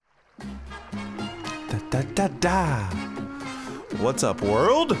Da da da. What's up,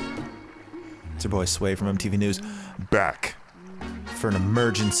 world? It's your boy Sway from MTV News, back for an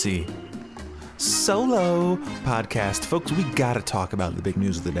emergency solo podcast. Folks, we gotta talk about the big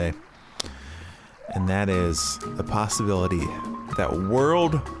news of the day. And that is the possibility that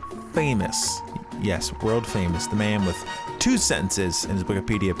world famous, yes, world famous, the man with 2 sentences in his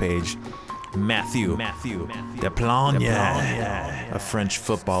Wikipedia page, Mathieu Deplogne, a French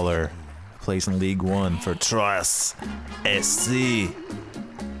footballer who plays in League One for Troyes SC,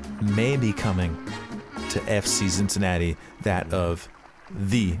 may be coming to FC Cincinnati, that of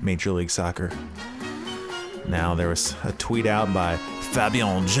the Major League Soccer. Now, there was a tweet out by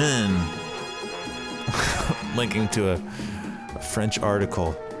Fabien Jean linking to a French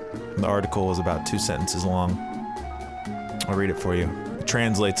article. The article was about 2 sentences long. I'll read it for you. It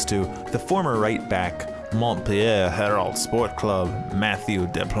translates to: the former right back Montpellier Herald Sport Club, Mathieu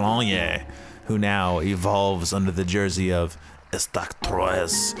Deplogne, who now evolves under the jersey of Stade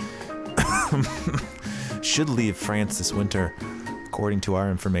Troyes, should leave France this winter. According to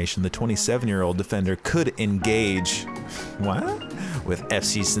our information, the 27-year-old defender could engage with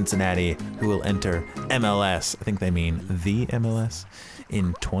FC Cincinnati, who will enter MLS, I think they mean the MLS,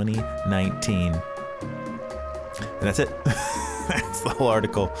 in 2019. And that's it. That's the whole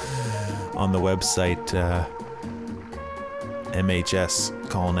article on the website,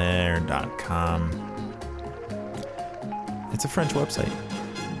 mhsculinaire.com. It's a French website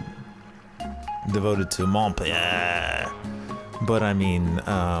devoted to Montpellier. But I mean,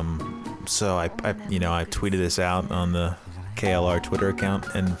 so I tweeted this out on the KLR Twitter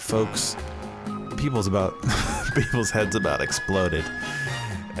account, and folks, people's heads about exploded.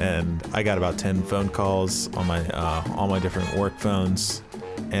 And I got about 10 phone calls on my all my different work phones,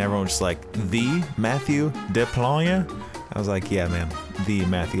 and everyone was just like, the Mathieu Deplogne? I was like, yeah, man, the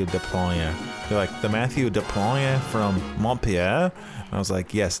Mathieu Deplogne. They're like, the Mathieu Deplogne from Montpellier? And I was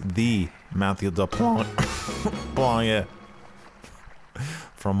like, yes, the Mathieu Deplogne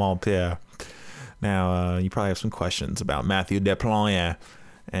from Montpellier. Now, you probably have some questions about Mathieu Deplogne,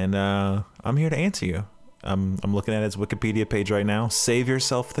 and I'm here to answer you. I'm looking at his Wikipedia page right now. Save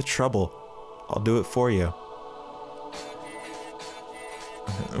yourself the trouble. I'll do it for you.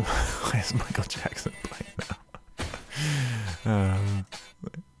 Why is Michael Jackson playing now?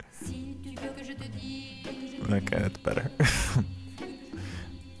 Okay, that's better.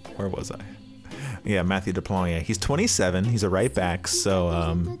 Where was I? Yeah, Mathieu Deplogne. He's 27. He's a right back.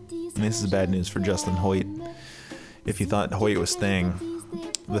 So, this is bad news for Justin Hoyt. If you thought Hoyt was staying,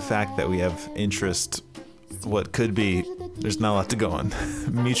 the fact that we have interest, what could be, there's not a lot to go on.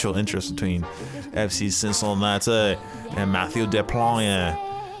 Mutual interest between FC Cincinnati and Mathieu Deplogne.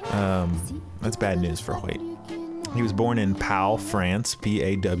 That's bad news for Hoyt. He was born in Pau, France,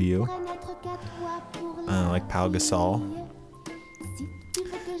 P-A-W, like Pau Gasol.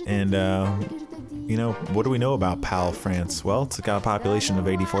 And, what do we know about Pau, France? Well, it's got a population of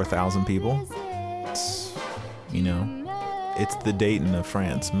 84,000 people. It's the Dayton of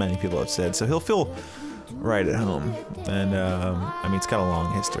France, many people have said. So he'll feel right at home. And, it's got a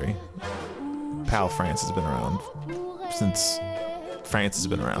long history. Pau, France has been around since France has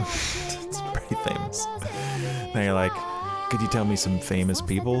been around. It's pretty famous. Now you're like, could you tell me some famous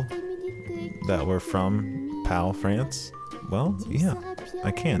people that were from Pau, France? Well, yeah,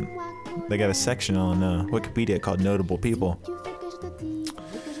 I can. They got a section on Wikipedia called Notable People.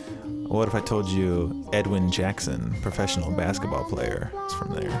 What if I told you Edwin Jackson, professional basketball player, is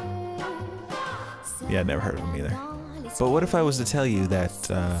from there? Yeah, I'd never heard of him either. But what if I was to tell you that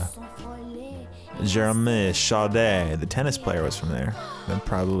Jeremy Chaudet, the tennis player, was from there? That'd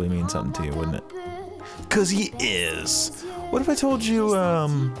probably mean something to you, wouldn't it? 'Cause he is. What if I told you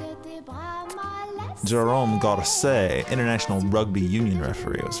Jerome Garcet, international rugby union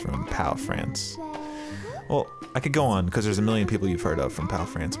referee, was from Pau, France? Well, I could go on because there's a million people you've heard of from Pau,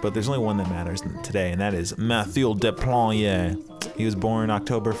 France, but there's only one that matters today, and that is Mathieu Deplogne. He was born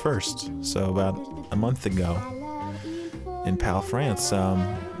October 1st, so about a month ago in Pau, France.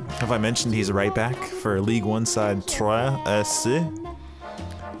 Have I mentioned he's a right back for League One side Troyes SC?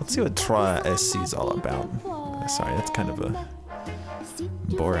 Let's see what Troyes SC is all about. Sorry, that's kind of a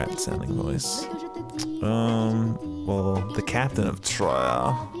Borat sounding voice. Well, the captain of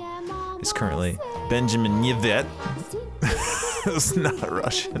Troyes is currently Benjamin Yvet. It's not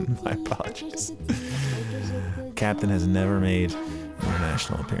Russian, my apologies. Captain has never made an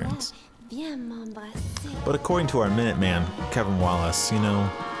international appearance. But according to our Minuteman, Kevin Wallace,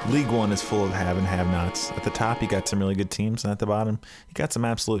 League One is full of have and have-nots. At the top, you got some really good teams, and at the bottom, you got some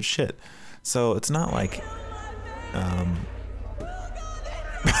absolute shit. So it's not like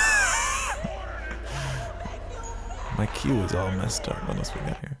My queue is all messed up. What else we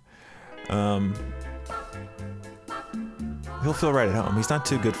got here? He'll feel right at home. He's not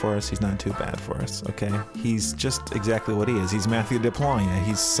too good for us. He's not too bad for us, okay? He's just exactly what he is. He's Matthew Deplogne.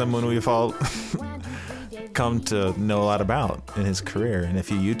 He's someone we've all come to know a lot about in his career. And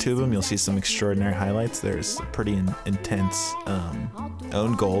if you YouTube him, you'll see some extraordinary highlights. There's a pretty intense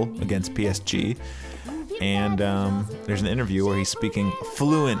own goal against PSG. And there's an interview where he's speaking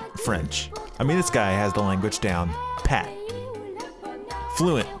fluent French. I mean, this guy has the language down pat.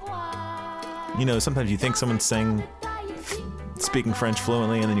 Fluent. You know, sometimes you think someone's speaking French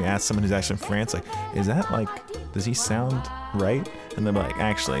fluently, and then you ask someone who's actually from France, like, is that like, does he sound right? And they're like,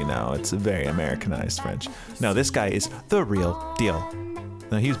 actually, no, it's a very Americanized French. No, this guy is the real deal.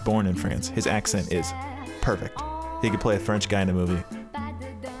 Now, he was born in France. His accent is perfect. He could play a French guy in a movie.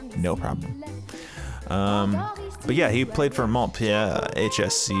 No problem. But yeah, he played for Montpellier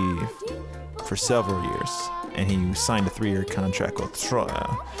HSC for several years, and he signed a 3-year contract with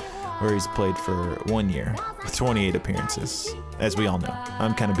Troyes, where he's played for 1 year with 28 appearances. As we all know,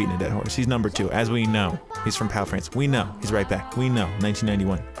 I'm kind of beating a dead horse. He's number 2, as we know. He's from PAL France. We know. He's right back. We know.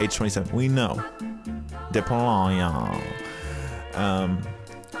 1991, age 27. We know. Deplogne.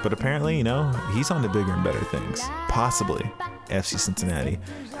 But apparently, you know, he's on to bigger and better things. Possibly FC Cincinnati.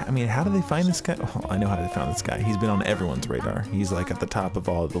 I mean, how did they find this guy? Oh, I know how they found this guy. He's been on everyone's radar. He's like at the top of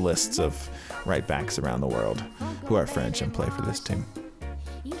all of the lists of right backs around the world who are French and play for this team.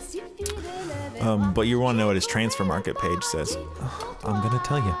 But you want to know what his transfer market page says. I'm going to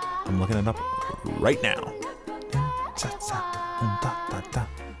tell you. I'm looking it up right now.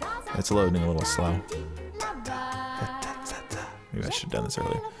 It's loading a little slow. Maybe I should have done this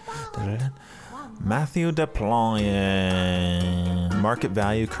earlier. Matthew Deplogne. Market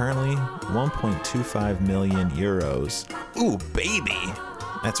value currently 1.25 million euros. Ooh, baby.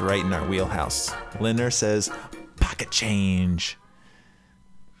 That's right in our wheelhouse. Lindner says, pocket change.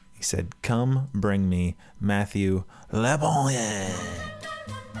 He said, come bring me Matthew Deplogne.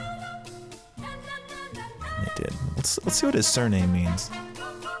 They did. Let's see what his surname means.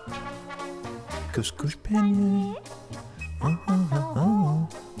 Couscous Peigneur.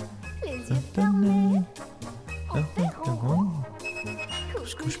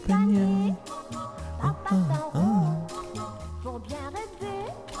 Couscous Peigneur.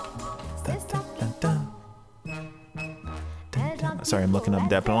 Sorry, I'm looking up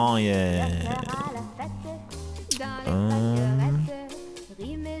Deplogne.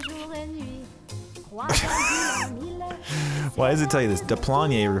 Why does it tell you this?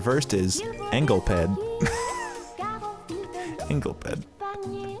 Deplogne reversed is Engelped. Engelped.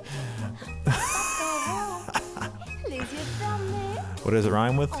 What does it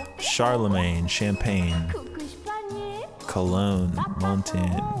rhyme with? Charlemagne, Champagne, Cologne,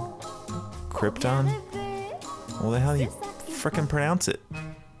 Montaigne, Krypton? Well, the hell do you frickin' pronounce it?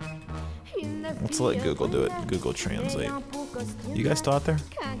 Let's let Google do it. Google Translate. You guys still out there?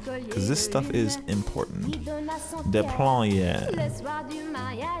 Because this stuff is important. Deplogne.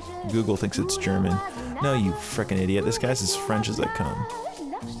 Google thinks it's German. No, you frickin' idiot. This guy's as French as they come.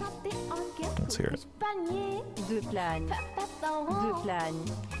 Let's hear it.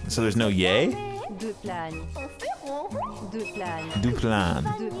 So there's no yay? Duplan.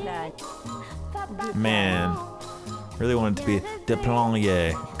 Man, really wanted it to be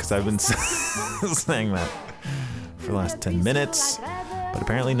Deplogne, because I've been saying that for the last 10 minutes. But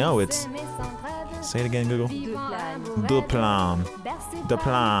apparently no, it's... Say it again, Google. Duplan.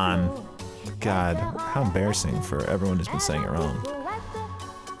 Duplan. God, how embarrassing for everyone who's been saying it wrong.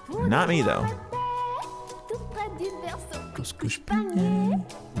 Not me, though.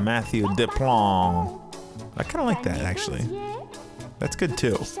 Matthew Deplogne. I kind of like that, actually. That's good,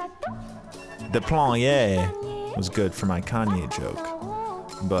 too. Deplogne was good for my Kanye joke.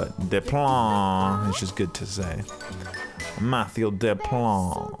 But Deplogne is just good to say. Matthew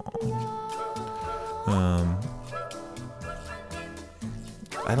Deplogne.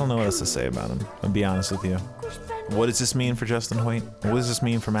 I don't know what else to say about him. I'll be honest with you. What does this mean for Justin Hoyt? What does this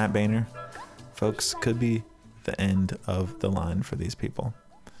mean for Matt Boehner? Folks, could be the end of the line for these people.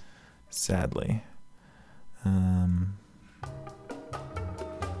 Sadly. I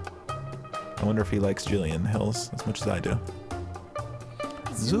wonder if he likes Julian Hills as much as I do.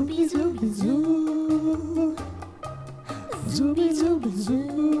 Zooby zooby zoo. Zooby zooby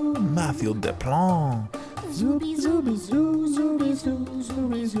zoo. Matthew Deplogne. Zooby zooby zoo. Zooby zoo.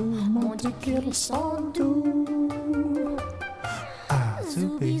 Zooby zoo. Monte Carlo Santo. Ah,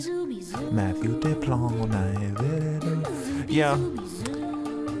 zooby. Matthew Deplogne. Yeah.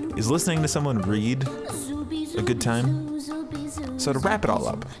 Is listening to someone read a good time? So to wrap it all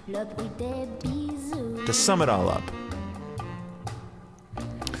up, to sum it all up,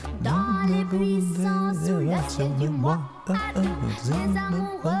 des puissants sous la tête du moi. Les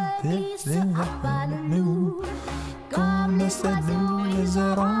amoureux qui se ravalent nous. Comme les oiseaux,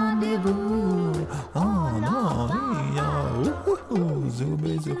 les rendez-vous. Oh non,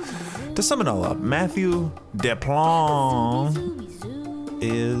 to sum it all up, Matthew Desplat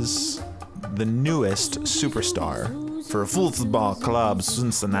is the newest superstar for Football Club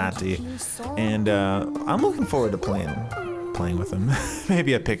Cincinnati, and I'm looking forward to playing with him.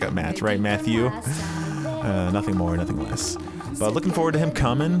 Maybe a pickup match, right, Matthew? Nothing more, nothing less. But looking forward to him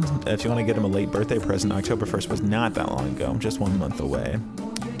coming. If you want to get him a late birthday present, October 1st was not that long ago, just 1 month away.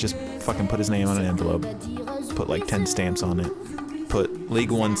 Just fucking put his name on an envelope, put like 10 stamps on it, put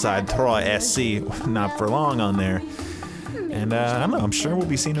League One side Troyes SC, not for long on there. And I don't know, I'm sure we'll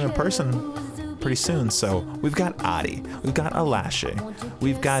be seeing him in person pretty soon. So we've got Adi, we've got Alashe,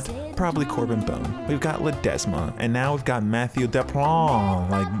 we've got probably Corbin Bone, we've got Ledesma, and now we've got Matthew Desplat.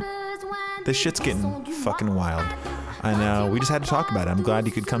 Like, this shit's getting fucking wild. And we just had to talk about it. I'm glad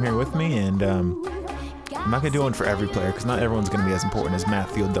you could come here with me, and I'm not gonna do one for every player because not everyone's gonna be as important as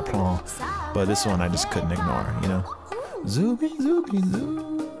Matthew Desplat. But this one I just couldn't ignore, you know. Zooby zooby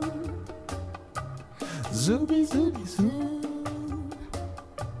zoo, zooby zooby zoo.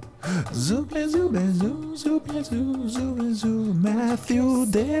 Zooby zooby zoo, zooby zoo, zooby zoo, Matthew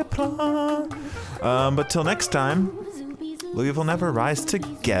Desplat. But till next time, Louisville never rise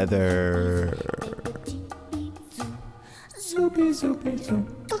together. Zooby zooby zoo.